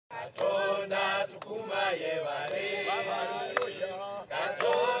tukuma yebale.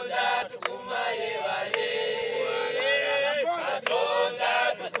 Katonda tukuma yebale. Katonda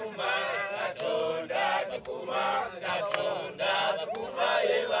tukuma, Katonda tukuma, Katonda tukuma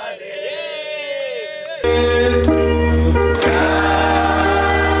yebale.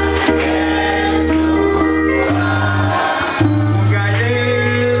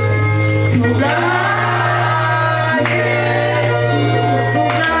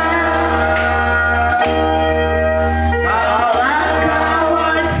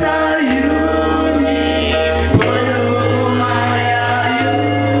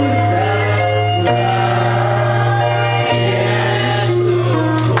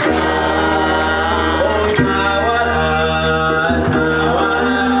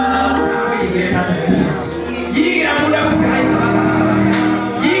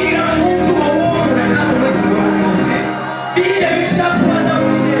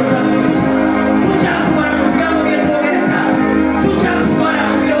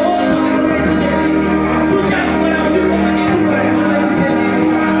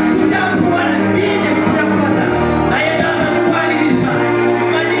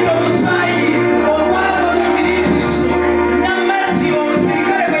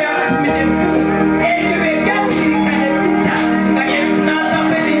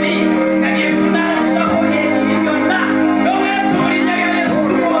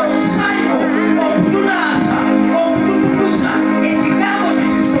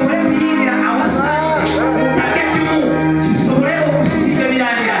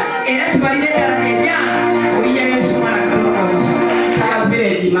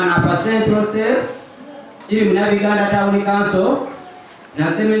 Town Council,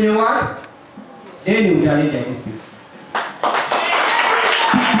 Nasemene Ward, then Butarejja District.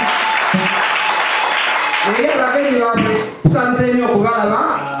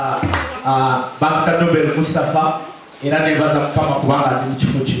 Bakta Nobel Mustafa, era nebaza mukama kubanga ndi mu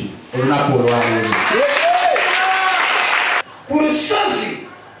kifo kino olunaku olwaleero. Ku lusozi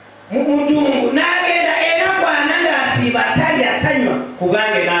mu Mudungu n'agenda era bwana ng'asiiba talya tanywa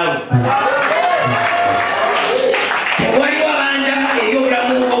kugange naawe. Waliwo abanja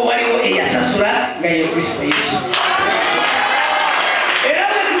ebyobulamu waliwo eyasasula nga ye Kristo Yesu. Era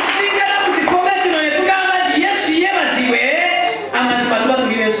bwe tusingala mu kifo kino ne tugamba nti Yesu yeebazibwe, amazima tuba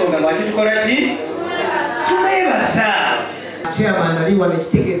tulina ensonga lwaki tukola ki? Tumwebaza. Chairman aliwa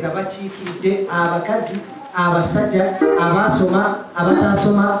nekitegeeza bakiikiridde abakazi, abasajja, abasoma,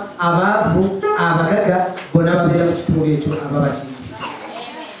 abatasoma, abaavu, abagaga bonna babeera mu kitundu ekyo ababakiikirira.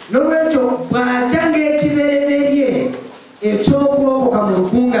 Nolwekyo bw'ajja ng'ekibereberye ekyokulokoka mu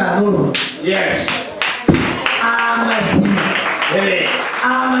lukungaano luno. Yes. Amazima.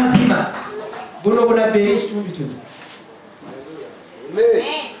 Amazima. Buno bunabbeera ekitundu kino.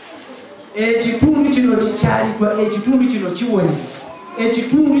 Ekitundu kino kikyaliddwa, ekitundu kino kiwonye,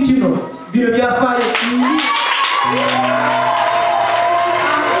 ekitundu kino bino byafaayo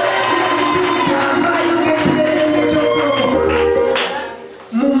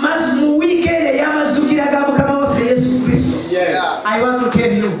mu weekend ey'amazukira ga Mukama waffe Yesu Kristo. I want to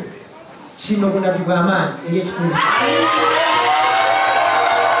tell you kino bunabbi bw'amaanyi ey'ekitundu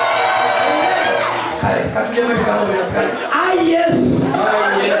kale katulemu ebigambo bino tukazi yes.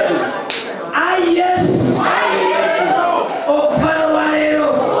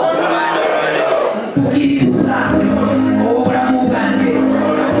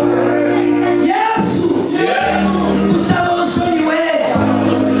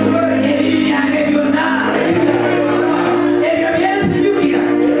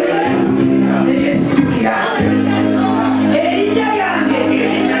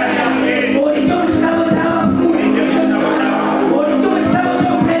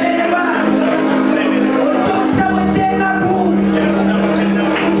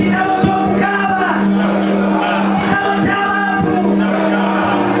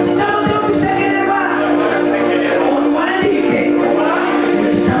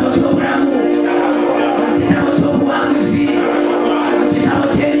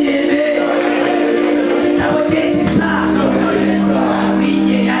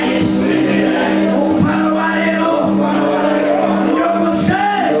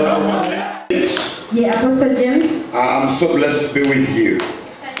 I'm so blessed to be with you.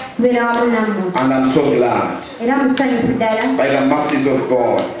 And I'm so glad by the mercies of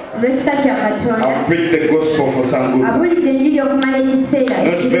God. I've preached the gospel for some good time. Not very many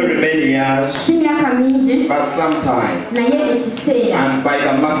years, but some time. And by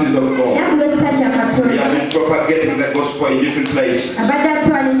the mercies of God, we have been propagating the gospel in different places. And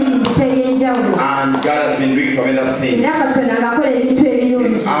God has been doing tremendous things. In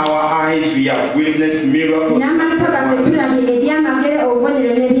our eyes, we we have witnessed miracles.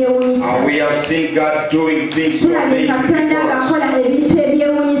 And we have seen God doing things so amazing before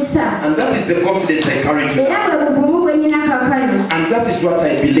us. And that is the confidence I carry today. And that is what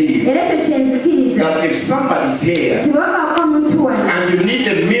I believe. That if somebody is here and you need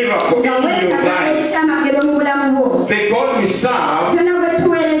a miracle in your life, the God we serve is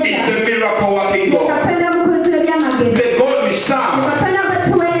a miracle working God. The God we serve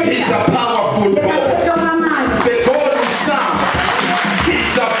is a powerful God. The God we serve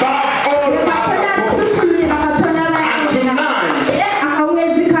is above all other gods. And tonight,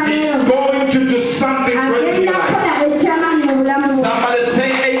 He's going to do something great in your life. Somebody say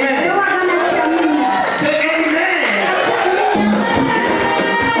amen. Say amen.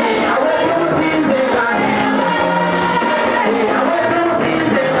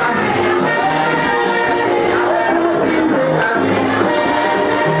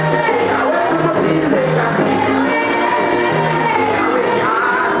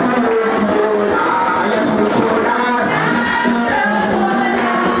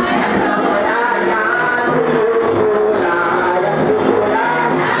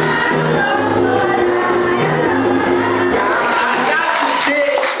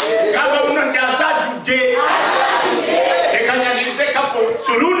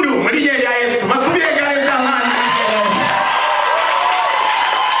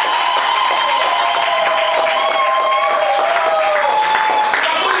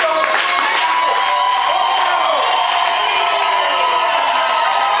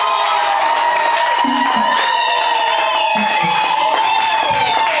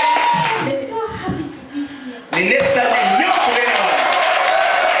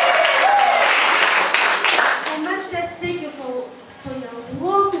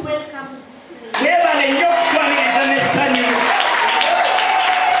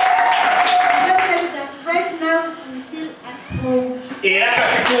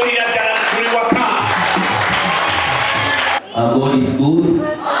 Our God is good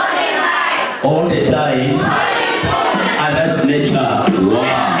all the time, and that's nature.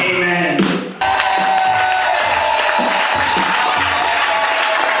 Wow. Amen.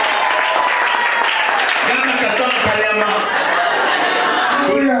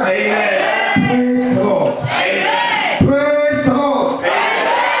 Praise the Lord.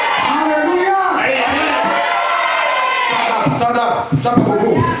 Hallelujah. Stand up. Chapa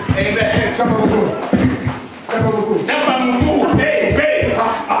bubu. Amen. Chapa bubu. Chapa bubu. Chapa bubu. Hey, hey.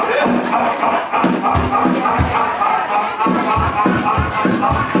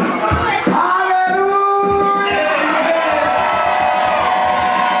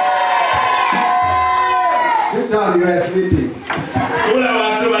 Sit down, you are sleeping. Tula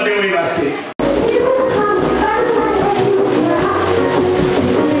wasu badewe basi.